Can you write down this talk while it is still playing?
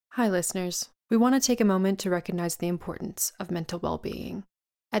Hi, listeners. We want to take a moment to recognize the importance of mental well-being.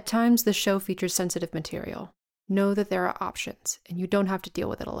 At times, the show features sensitive material. Know that there are options, and you don't have to deal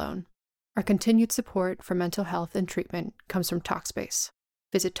with it alone. Our continued support for mental health and treatment comes from Talkspace.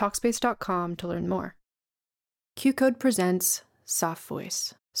 Visit Talkspace.com to learn more. Q-Code presents Soft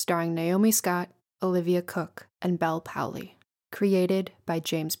Voice, starring Naomi Scott, Olivia Cook, and Belle Powley. Created by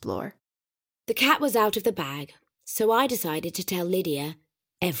James Bloor. The cat was out of the bag, so I decided to tell Lydia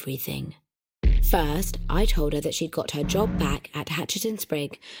everything. First, I told her that she'd got her job back at Hatchet &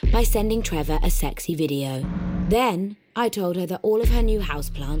 Sprig by sending Trevor a sexy video. Then, I told her that all of her new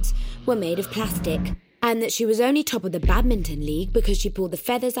houseplants were made of plastic and that she was only top of the badminton league because she pulled the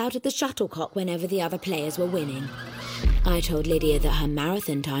feathers out of the shuttlecock whenever the other players were winning. I told Lydia that her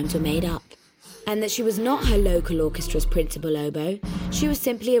marathon times were made up and that she was not her local orchestra's principal oboe. She was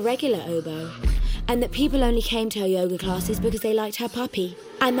simply a regular oboe. And that people only came to her yoga classes because they liked her puppy.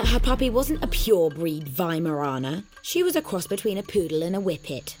 And that her puppy wasn't a pure breed Weimaraner. She was a cross between a poodle and a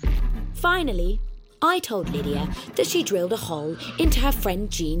whippet. Finally, I told Lydia that she drilled a hole into her friend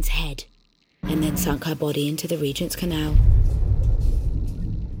Jean's head and then sunk her body into the Regent's Canal.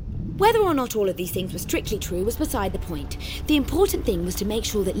 Whether or not all of these things were strictly true was beside the point. The important thing was to make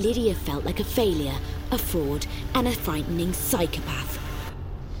sure that Lydia felt like a failure, a fraud, and a frightening psychopath.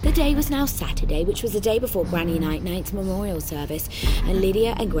 The day was now Saturday, which was the day before Granny Night-Night's memorial service, and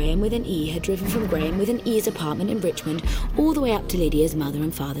Lydia and Graham with an E had driven from Graham with an E's apartment in Richmond all the way up to Lydia's mother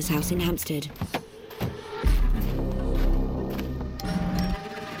and father's house in Hampstead.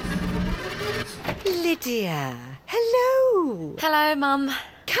 Lydia, hello. Hello, Mum.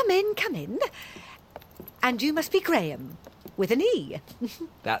 Come in, come in. And you must be Graham, with an E.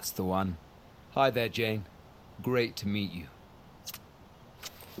 That's the one. Hi there, Jane. Great to meet you.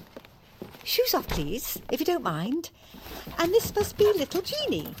 Shoes off, please, if you don't mind. And this must be little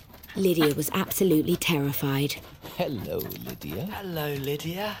Jeannie. Lydia was absolutely terrified. Hello, Lydia. Hello,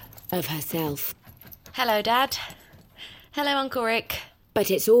 Lydia. Of herself. Hello, Dad. Hello, Uncle Rick.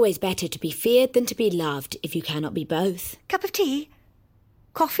 But it's always better to be feared than to be loved if you cannot be both. Cup of tea?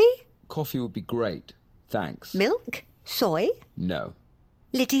 Coffee? Coffee would be great. Thanks. Milk? Soy? No.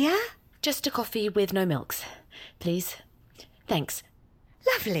 Lydia? Just a coffee with no milks, please. Thanks.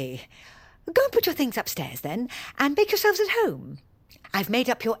 Lovely. Go and put your things upstairs then, and make yourselves at home. I've made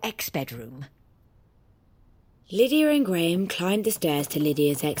up your ex-bedroom. Lydia and Graham climbed the stairs to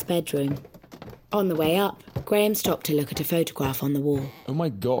Lydia's ex-bedroom. On the way up, Graham stopped to look at a photograph on the wall. Oh my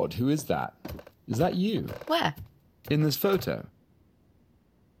God, who is that? Is that you? Where? In this photo?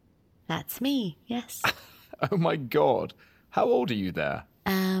 That's me, yes. Oh my God. How old are you there?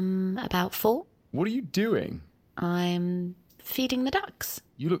 About 4. What are you doing? I'm feeding the ducks.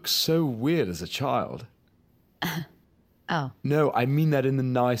 You look so weird as a child. Oh. No, I mean that in the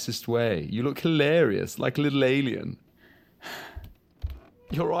nicest way. You look hilarious, like a little alien.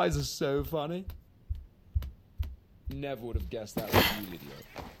 Your eyes are so funny. Never would have guessed that was you, Lydia.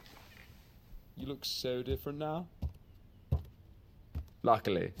 You look so different now.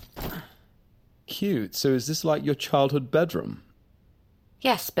 Luckily. Cute. So is this like your childhood bedroom?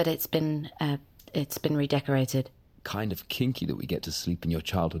 Yes, but it's been redecorated. Kind of kinky that we get to sleep in your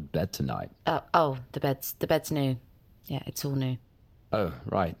childhood bed tonight. The bed's new. Yeah, it's all new. Oh,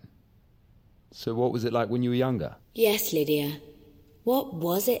 right. So what was it like when you were younger? Yes, Lydia. What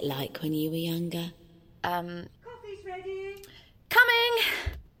was it like when you were younger? Coffee's ready. Coming!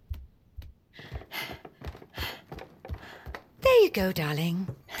 There you go,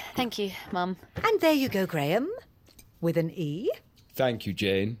 darling. Thank you, Mum. And there you go, Graham, with an E. Thank you,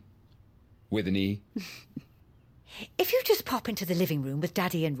 Jane. With an E. If you just pop into the living room with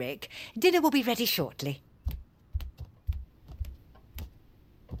Daddy and Rick, dinner will be ready shortly.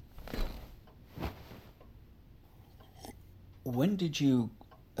 When did you,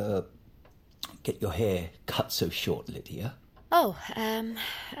 get your hair cut so short, Lydia? Oh,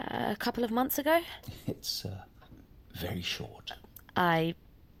 a couple of months ago. It's, very short. I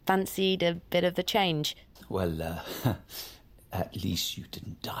fancied a bit of a change. Well, at least you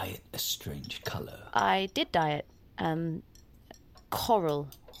didn't dye it a strange colour. I did dye it. Coral.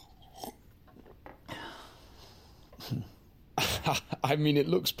 I mean, it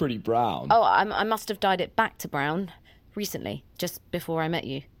looks pretty brown. Oh, I must have dyed it back to brown recently, just before I met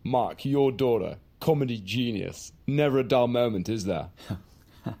you. Mark, your daughter, comedy genius. Never a dull moment, is there?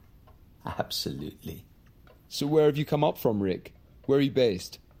 Absolutely. So where have you come up from, Rick? Where are you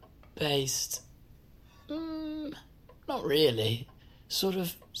based? Based? Not really. Sort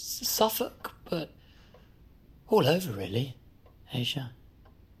of Suffolk, but all over, really. Asia.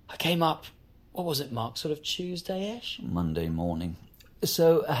 I came up, what was it, Mark? Sort of Tuesday-ish? Monday morning.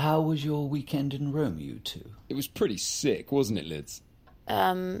 So, how was your weekend in Rome, you two? It was pretty sick, wasn't it, Lids?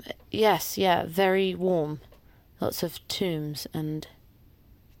 Yes, yeah, very warm. Lots of tombs and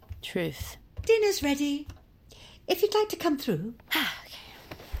truth. Dinner's ready. If you'd like to come through. Okay.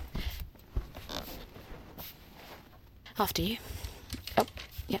 After you. Oh,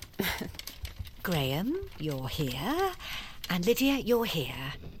 yeah. Graham, you're here. And Lydia, you're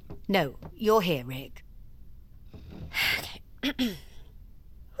here. No, you're here, Rick. Okay.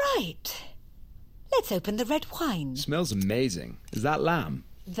 Right. Let's open the red wine. Smells amazing. Is that lamb?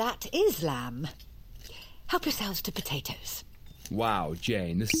 That is lamb. Help yourselves to potatoes. Wow,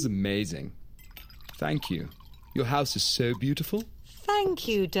 Jane, this is amazing. Thank you. Your house is so beautiful. Thank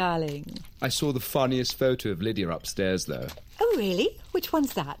you, darling. I saw the funniest photo of Lydia upstairs, though. Oh, really? Which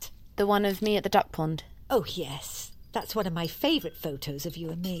one's that? The one of me at the duck pond. Oh, yes. That's one of my favourite photos of you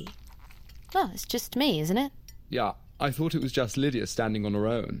and me. Oh, it's just me, isn't it? Yeah, I thought it was just Lydia standing on her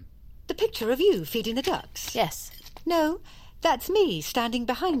own. The picture of you feeding the ducks? Yes. No, that's me standing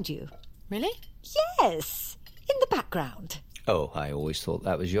behind you. Really? Yes, in the background. Oh, I always thought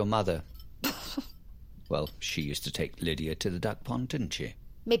that was your mother. Well, she used to take Lydia to the duck pond, didn't she?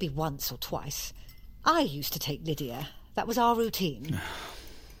 Maybe once or twice. I used to take Lydia. That was our routine.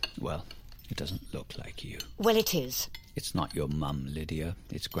 Well, it doesn't look like you. Well, it is. It's not your mum, Lydia.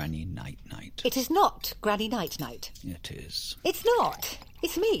 It's Granny Night-Night. It is not Granny Night-Night. It is. It's not.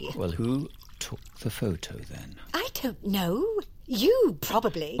 It's me. Well, who took the photo, then? I don't know. You,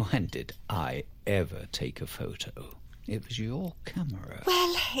 probably. When did I ever take a photo? It was your camera.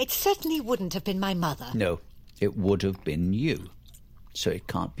 Well, it certainly wouldn't have been my mother. No, it would have been you. So it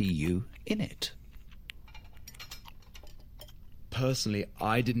can't be you in it. Personally,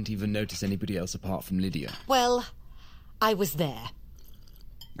 I didn't even notice anybody else apart from Lydia. Well, I was there.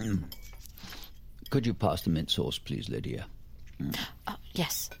 Could you pass the mint sauce, please, Lydia? Oh,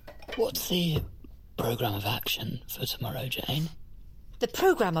 yes. What's the programme of action for tomorrow, Jane? The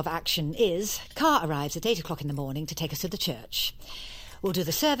programme of action is car arrives at 8 o'clock in the morning to take us to the church. We'll do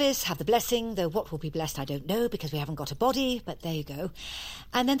the service, have the blessing, though what will be blessed I don't know because we haven't got a body, but there you go.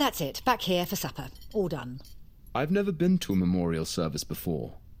 And then that's it, back here for supper. All done. I've never been to a memorial service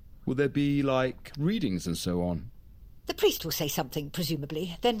before. Will there be, like, readings and so on? The priest will say something,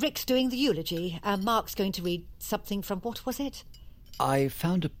 presumably. Then Rick's doing the eulogy, and Mark's going to read something from, what was it? I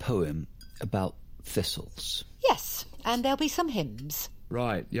found a poem about thistles. Yes, and there'll be some hymns.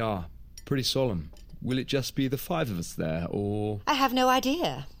 Right, yeah. Pretty solemn. Will it just be the five of us there, or...? I have no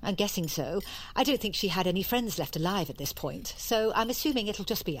idea. I'm guessing so. I don't think she had any friends left alive at this point, so I'm assuming it'll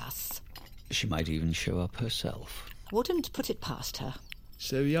just be us. She might even show up herself. Wouldn't put it past her.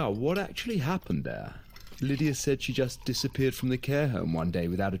 So, yeah, what actually happened there? Lydia said she just disappeared from the care home one day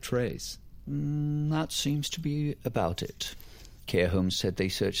without a trace. That seems to be about it. Care home said they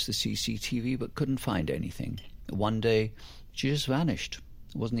searched the CCTV but couldn't find anything. One day, she just vanished.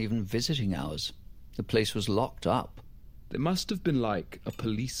 It wasn't even visiting hours. The place was locked up. There must have been, like, a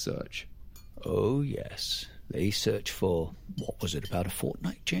police search. Oh, yes. They searched for, what was it, about a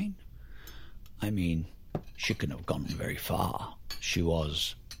fortnight, Jane? I mean, she couldn't have gone very far. She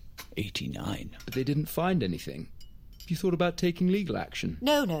was 89. But they didn't find anything. Have you thought about taking legal action?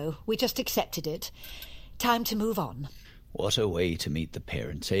 No, we just accepted it. Time to move on. What a way to meet the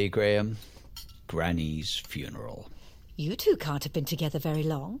parents, eh, Graham? Granny's funeral. You two can't have been together very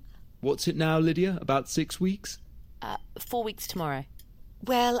long. What's it now, Lydia? About 6 weeks? 4 weeks tomorrow.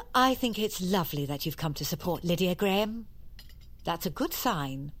 Well, I think it's lovely that you've come to support Lydia, Graham. That's a good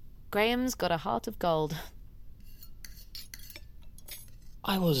sign. Graham's got a heart of gold.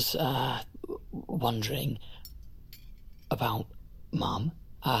 I was wondering about Mum.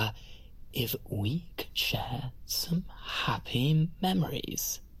 If we could share some happy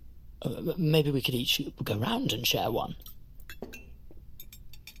memories. Maybe we could each go round and share one.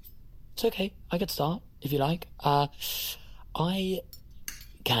 It's okay, I could start, if you like. I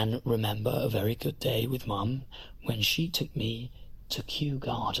can remember a very good day with Mum when she took me to Kew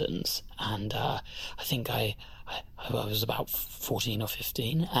Gardens, and I think I was about 14 or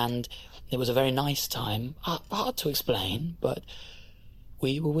 15, and it was a very nice time. Hard to explain, but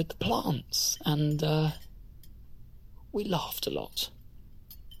we were with the plants, and we laughed a lot.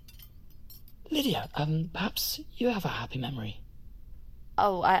 Lydia, perhaps you have a happy memory.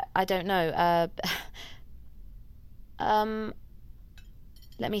 Oh, I don't know.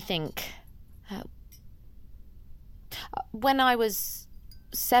 Let me think. When I was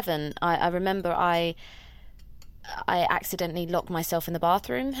 7, I remember I accidentally locked myself in the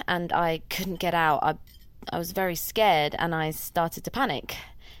bathroom and I couldn't get out. I was very scared and I started to panic.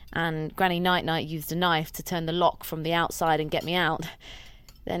 and Granny Night-Night used a knife to turn the lock from the outside and get me out.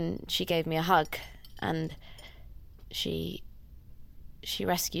 Then she gave me a hug, and she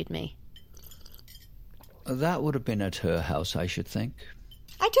rescued me. That would have been at her house, I should think.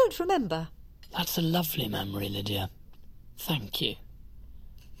 I don't remember. That's a lovely memory, Lydia. Thank you.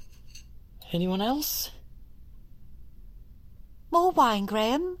 Anyone else? More wine,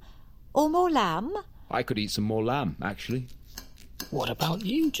 Graham? Or more lamb? I could eat some more lamb, actually. What about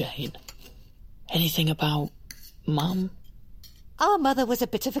you, Jane? Anything about Mum? Our mother was a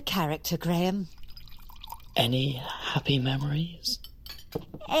bit of a character, Graham. Any happy memories?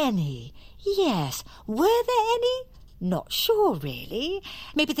 Any? Yes. Were there any? Not sure, really.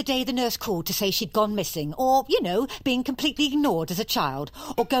 Maybe the day the nurse called to say she'd gone missing, or, being completely ignored as a child,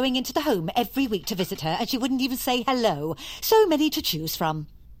 or going into the home every week to visit her and she wouldn't even say hello. So many to choose from.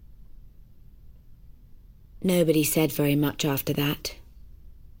 Nobody said very much after that.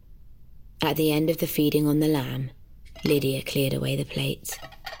 At the end of the feeding on the lamb, Lydia cleared away the plates.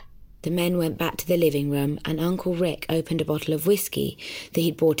 The men went back to the living room and Uncle Rick opened a bottle of whiskey that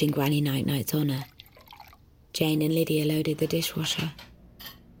he'd bought in Granny Night-Night's honour. Jane and Lydia loaded the dishwasher.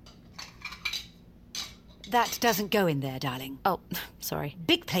 That doesn't go in there, darling. Oh, sorry.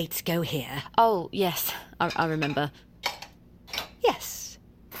 Big plates go here. Oh, yes, I remember. Yes.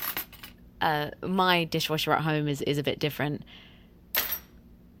 My dishwasher at home is a bit different.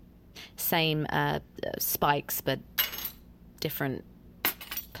 Same spikes, but different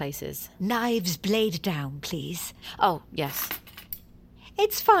places. Knives blade down, please. Oh, yes.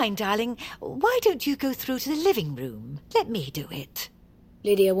 It's fine, darling. Why don't you go through to the living room? Let me do it.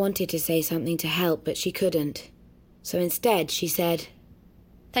 Lydia wanted to say something to help, but she couldn't. So instead, she said,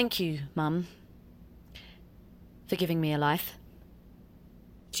 Thank you, Mum, for giving me a life.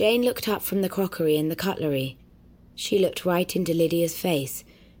 Jane looked up from the crockery and the cutlery. She looked right into Lydia's face,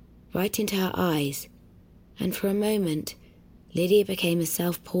 right into her eyes, and for a moment, Lydia became a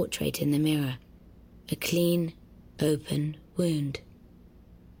self-portrait in the mirror. A clean, open wound.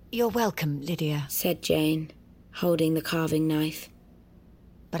 You're welcome, Lydia, said Jane, holding the carving knife.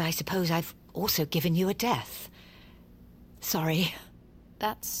 But I suppose I've also given you a death. Sorry.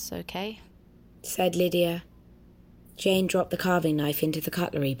 That's okay, said Lydia. Jane dropped the carving knife into the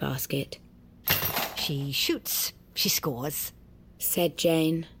cutlery basket. She shoots, she scores, said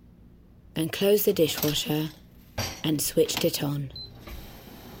Jane, and closed the dishwasher and switched it on.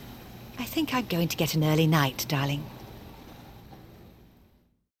 I think I'm going to get an early night, darling.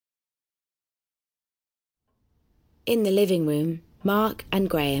 In the living room, Mark and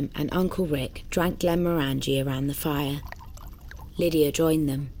Graham and Uncle Rick drank Glenmorangie around the fire. Lydia joined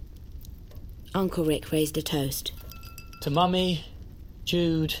them. Uncle Rick raised a toast. To Mummy,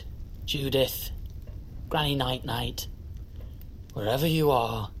 Jude, Judith, Granny Night-Night, wherever you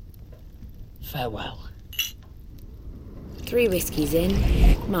are, farewell. 3 whiskies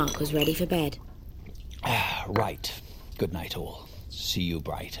in, Mark was ready for bed. Right. Good night, all. See you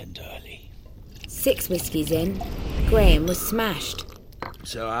bright and early. 6 whiskies in, Graham was smashed.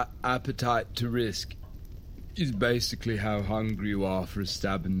 So appetite to risk is basically how hungry you are for a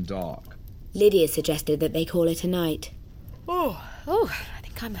stab in the dark. Lydia suggested that they call it a night. I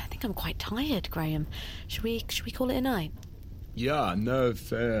think I'm quite tired, Graham. Should we call it a night? Yeah, no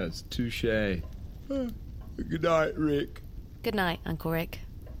affairs. Touché. Good night, Rick. Good night, Uncle Rick.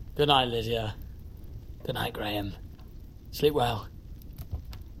 Good night, Lydia. Good night, Graham. Sleep well.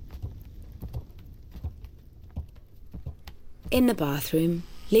 In the bathroom,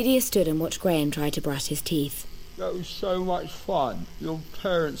 Lydia stood and watched Graham try to brush his teeth. That was so much fun. Your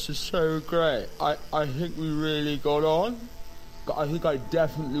parents are so great. I think we really got on. I think I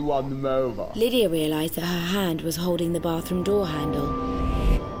definitely won them over. Lydia realised that her hand was holding the bathroom door handle.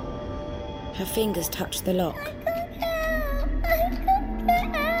 Her fingers touched the lock.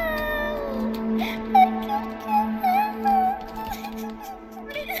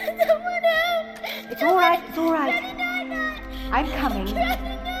 It's all right. I'm coming.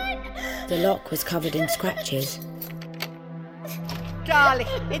 The lock was covered in scratches. Darling,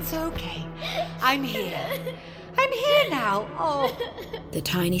 it's okay. I'm here. I'm here now. Oh. The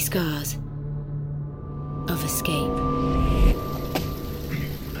tiny scars of escape.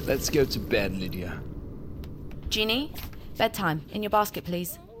 Let's go to bed, Lydia. Jeannie, bedtime. In your basket,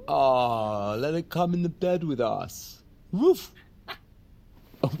 please. Let her come in the bed with us. Woof.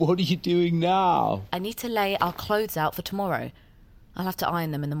 What are you doing now? I need to lay our clothes out for tomorrow. I'll have to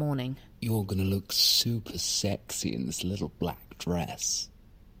iron them in the morning. You're gonna look super sexy in this little black dress.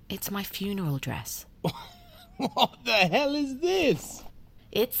 It's my funeral dress. What the hell is this?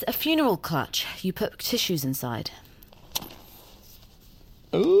 It's a funeral clutch. You put tissues inside.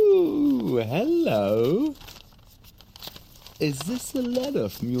 Ooh, hello. Is this a letter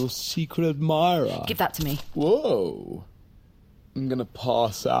from your secret admirer? Give that to me. Whoa. I'm gonna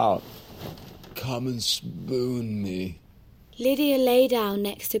pass out. Come and spoon me. Lydia lay down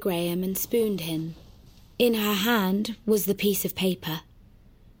next to Graham and spooned him. In her hand was the piece of paper.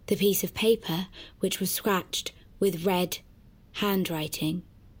 The piece of paper which was scratched with red handwriting.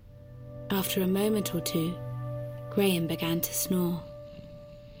 After a moment or two, Graham began to snore.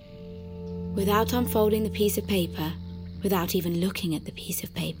 Without unfolding the piece of paper, without even looking at the piece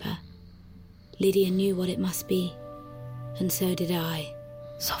of paper, Lydia knew what it must be, and so did I.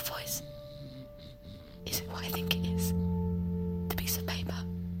 Soft voice. Is it what I think it is? The piece of paper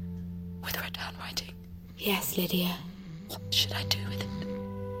with red handwriting? Yes, Lydia. What should I do with it?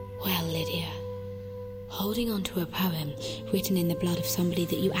 Well, Lydia, holding on to a poem written in the blood of somebody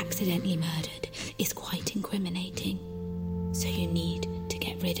that you accidentally murdered is quite incriminating. So you need to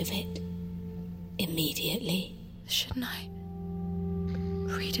get rid of it. Immediately. Shouldn't I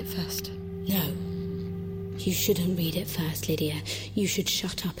read it first? No. You shouldn't read it first, Lydia. You should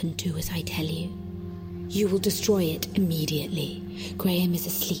shut up and do as I tell you. You will destroy it immediately. Graham is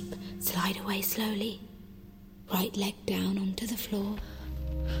asleep. Slide away slowly. Right leg down onto the floor.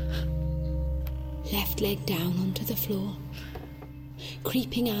 Left leg down onto the floor.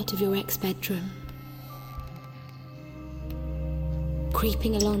 Creeping out of your ex-bedroom.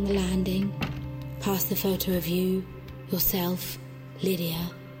 Creeping along the landing, past the photo of you, yourself, Lydia,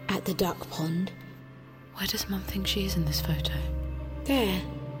 at the duck pond. Where does Mum think she is in this photo? There.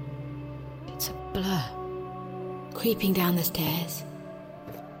 It's a blur. Creeping down the stairs.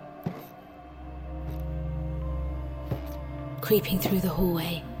 Creeping through the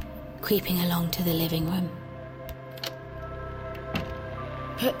hallway. Creeping along to the living room.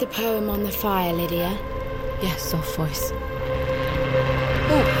 Put the poem on the fire, Lydia. Yes, soft voice.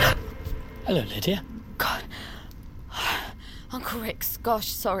 Oh. Hello, Lydia. God. Uncle Rix, gosh,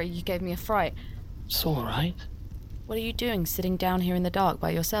 sorry, you gave me a fright. It's all right. What are you doing sitting down here in the dark by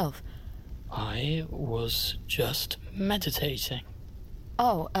yourself? I was just meditating.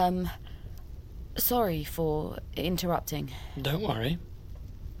 Oh, sorry for interrupting. Don't worry.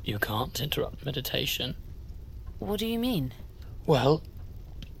 You can't interrupt meditation. What do you mean? Well,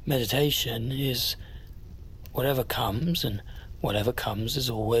 meditation is whatever comes, and whatever comes is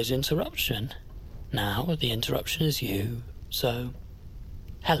always interruption. Now, the interruption is you, so...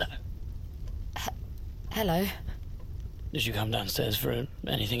 Hello. Hello. Did you come downstairs for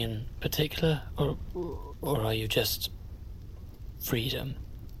anything in particular, or are you just... freedom?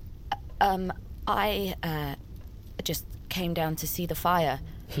 I just came down to see the fire.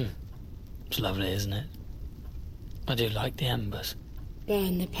 It's lovely, isn't it? I do like the embers.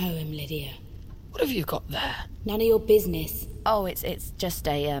 Burn the poem, Lydia. What have you got there? None of your business. Oh, it's just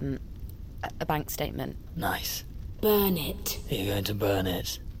a bank statement. Nice. Burn it. Are you going to burn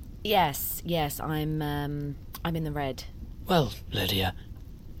it? Yes, I'm in the red. Well, Lydia,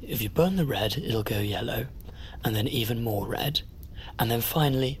 if you burn the red, it'll go yellow, and then even more red, and then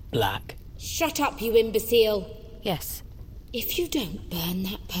finally black. Shut up, you imbecile. Yes. If you don't burn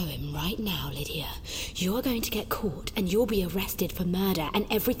that poem right now, Lydia, you are going to get caught and you'll be arrested for murder, and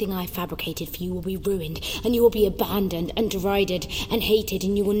everything I fabricated for you will be ruined, and you will be abandoned and derided and hated,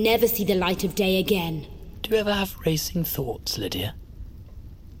 and you will never see the light of day again. Do you ever have racing thoughts, Lydia?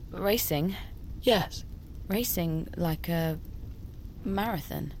 Racing? Yes. Racing like a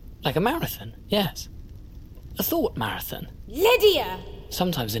marathon? Like a marathon, yes. A thought marathon. Lydia!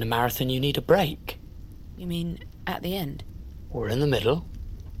 Sometimes in a marathon you need a break. You mean at the end? Or in the middle.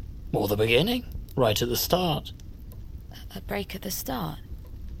 Or the beginning. Right at the start. A break at the start?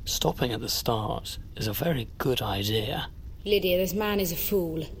 Stopping at the start is a very good idea. Lydia, this man is a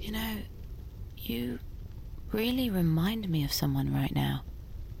fool. You know, you really remind me of someone right now.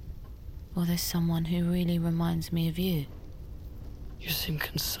 Or there's someone who really reminds me of you. You seem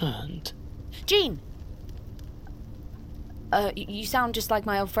concerned. Jean! You sound just like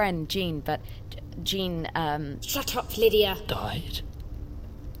my old friend, Jean, but Jean, Shut up, Lydia. Died?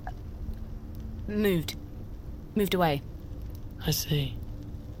 Moved away. I see.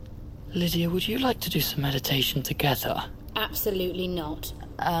 Lydia, would you like to do some meditation together? Absolutely not.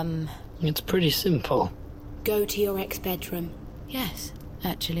 It's pretty simple. Go to your ex-bedroom. Yes,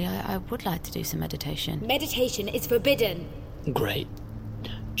 actually, I would like to do some meditation. Meditation is forbidden. Great.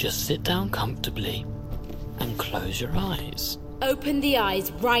 Just sit down comfortably and close your eyes. Open the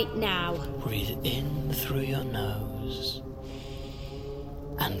eyes right now. Breathe in through your nose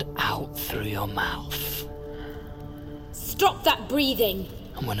and out through your mouth. Stop that breathing.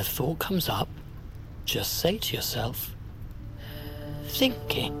 And when a thought comes up, just say to yourself,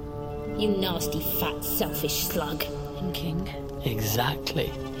 Thinking. You nasty, fat, selfish slug. Thinking.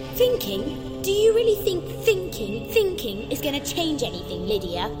 Exactly. Thinking? Do you really think thinking is going to change anything,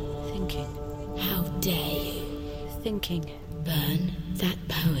 Lydia? Thinking. How dare you? Thinking. Burn that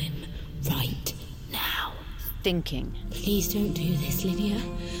poem right now. Thinking. Please don't do this, Lydia.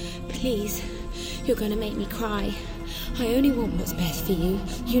 Please. You're going to make me cry. I only want what's best for you.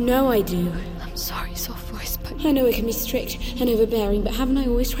 You know I do. I'm sorry, soft voice, but I know it can be strict and overbearing, but haven't I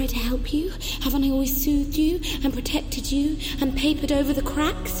always tried to help you? Haven't I always soothed you and protected you and papered over the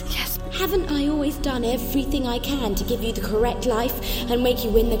cracks? yes, Haven't I always done everything I can to give you the correct life and make you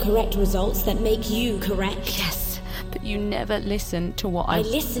win the correct results that make you correct? yes, but you never listen to what I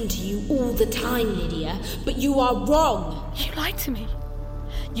listen to you all the time, Lydia, but you are wrong. You lied to me.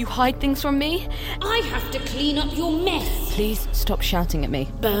 You hide things from me. I have to clean up your mess. Please stop shouting at me.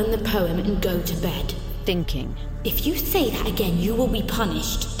 Burn the poem and go to bed. Thinking. If you say that again, you will be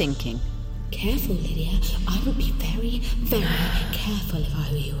punished. Thinking. Careful, Lydia. I would be very, very careful if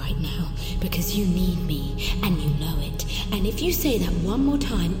I were you right now, because you need me, and you know it. And if you say that one more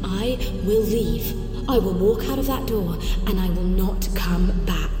time, I will leave. I will walk out of that door, and I will not come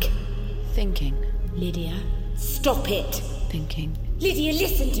back. Thinking. Lydia, stop it. Thinking. Lydia,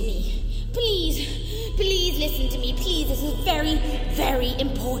 listen to me. Please listen to me. Please, this is very, very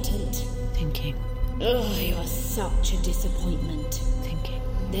important. Thinking. Oh, you're such a disappointment. Thinking.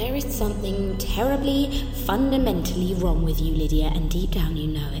 There is something terribly, fundamentally wrong with you, Lydia, and deep down you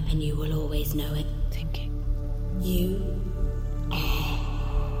know it, and you will always know it. Thinking. You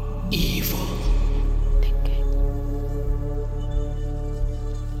are Evil. Thinking.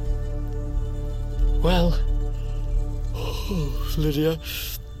 Well, Lydia,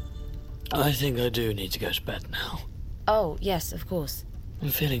 I think I do need to go to bed now. Oh, yes, of course. I'm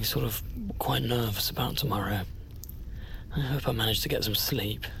feeling sort of quite nervous about tomorrow. I hope I manage to get some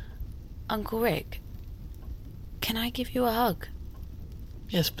sleep. Uncle Rick, can I give you a hug?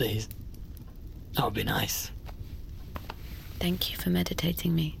 Yes, please. That would be nice. Thank you for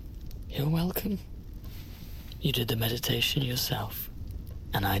meditating me. You're welcome. You did the meditation yourself,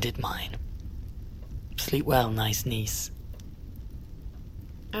 and I did mine. Sleep well, nice niece.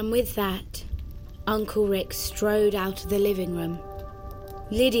 And with that, Uncle Rick strode out of the living room.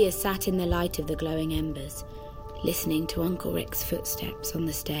 Lydia sat in the light of the glowing embers, listening to Uncle Rick's footsteps on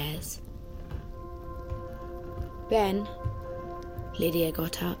the stairs. Then, Lydia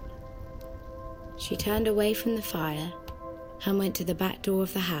got up. She turned away from the fire and went to the back door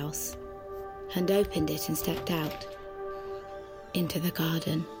of the house and opened it and stepped out into the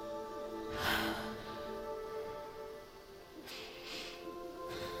garden.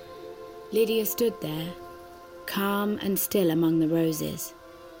 Lydia stood there, calm and still among the roses.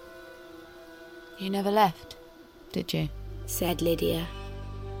 You never left, did you? Said Lydia.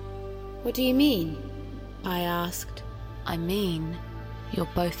 What do you mean? I asked. I mean, you're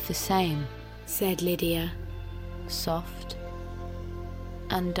both the same. Said Lydia. Soft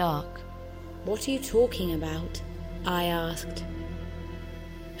and dark. What are you talking about? I asked.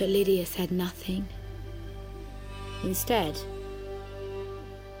 But Lydia said nothing. Instead,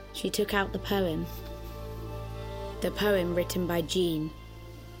 she took out the poem. The poem written by Jean.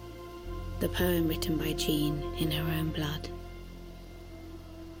 The poem written by Jean in her own blood.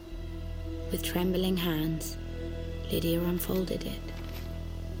 With trembling hands, Lydia unfolded it.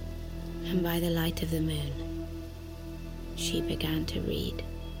 And by the light of the moon, she began to read.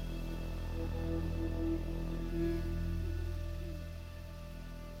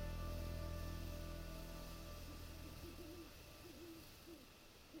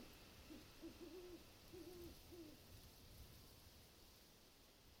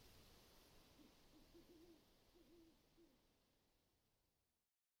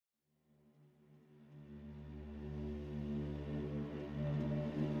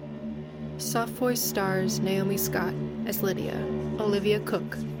 Soft Voice stars Naomi Scott as Lydia, Olivia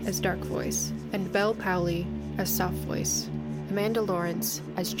Cook as Dark Voice, and Belle Powley as Soft Voice, Amanda Lawrence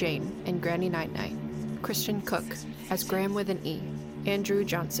as Jane in Granny Night Night, Christian Cook as Graham with an E, Andrew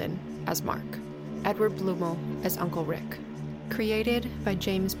Johnson as Mark, Edward Blumel as Uncle Rick. Created by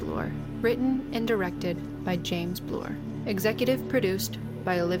James Bloor, written and directed by James Bloor. Executive produced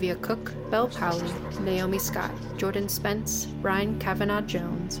by Olivia Cook, Belle Powley, Naomi Scott, Jordan Spence, Brian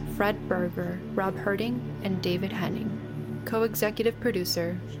Kavanaugh-Jones, Fred Berger, Rob Herding, and David Henning. Co-executive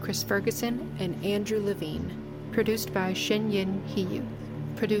producer Chris Ferguson and Andrew Levine. Produced by Shin-Yin Hiyu.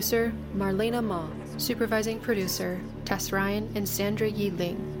 Producer Marlena Ma. Supervising producer Tess Ryan and Sandra Yi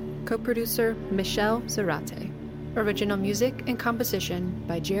Ling. Co-producer Michelle Zarate. Original music and composition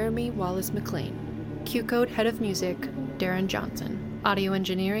by Jeremy Wallace McLean. Q-Code Head of Music Darren Johnson. Audio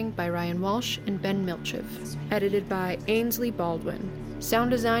engineering by Ryan Walsh and Ben Milchev. Edited by Ainsley Baldwin.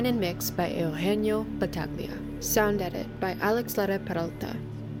 Sound design and mix by Eugenio Battaglia. Sound edit by Alex Lara Peralta.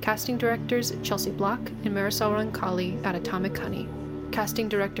 Casting directors Chelsea Block and Marisol Roncalli at Atomic Honey. Casting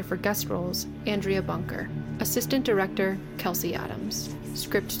director for guest roles, Andrea Bunker. Assistant director, Kelsey Adams.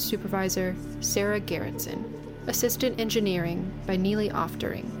 Script supervisor, Sarah Gerritsen. Assistant engineering by Neely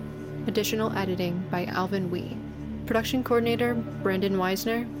Oftering. Additional editing by Alvin Wee. Production coordinator, Brandon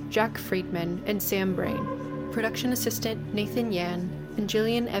Weisner, Jack Friedman, and Sam Brain. Production assistant, Nathan Yan, and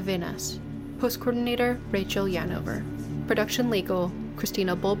Jillian Evenas. Post coordinator, Rachel Yanover. Production legal,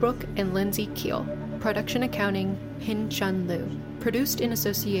 Christina Bulbrook and Lindsay Keel. Production accounting, Hin Chun Liu. Produced in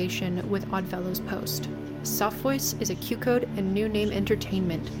association with Oddfellows Post. Soft Voice is a Q-Code and New Name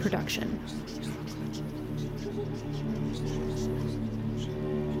Entertainment production.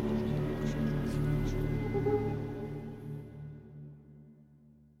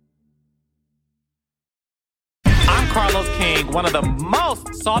 Carlos King, one of the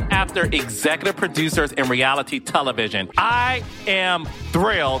most sought-after executive producers in reality television. I am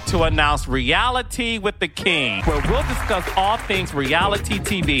thrilled to announce Reality with the King, where we'll discuss all things reality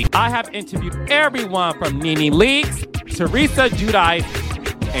TV. I have interviewed everyone from Nene Leakes, Teresa Giudice,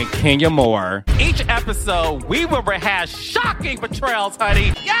 and Kenya Moore. Each episode, we will rehash shocking betrayals,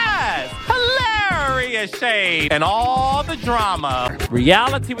 honey. Yes! Hilarious shade and all the drama.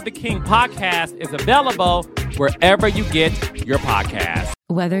 Reality with the King podcast is available wherever you get your podcast.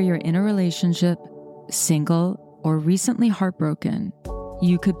 Whether you're in a relationship, single, or recently heartbroken,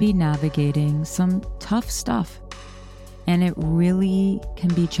 you could be navigating some tough stuff. And it really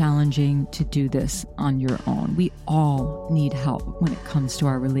can be challenging to do this on your own. We all need help when it comes to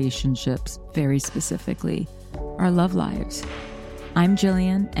our relationships, very specifically, our love lives. I'm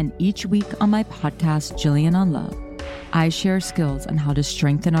Jillian, and each week on my podcast, Jillian on Love, I share skills on how to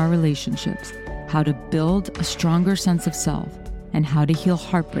strengthen our relationships, how to build a stronger sense of self, and how to heal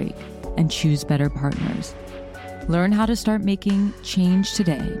heartbreak and choose better partners. Learn how to start making change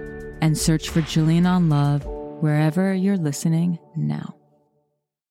today and search for Jillian on Love wherever you're listening now.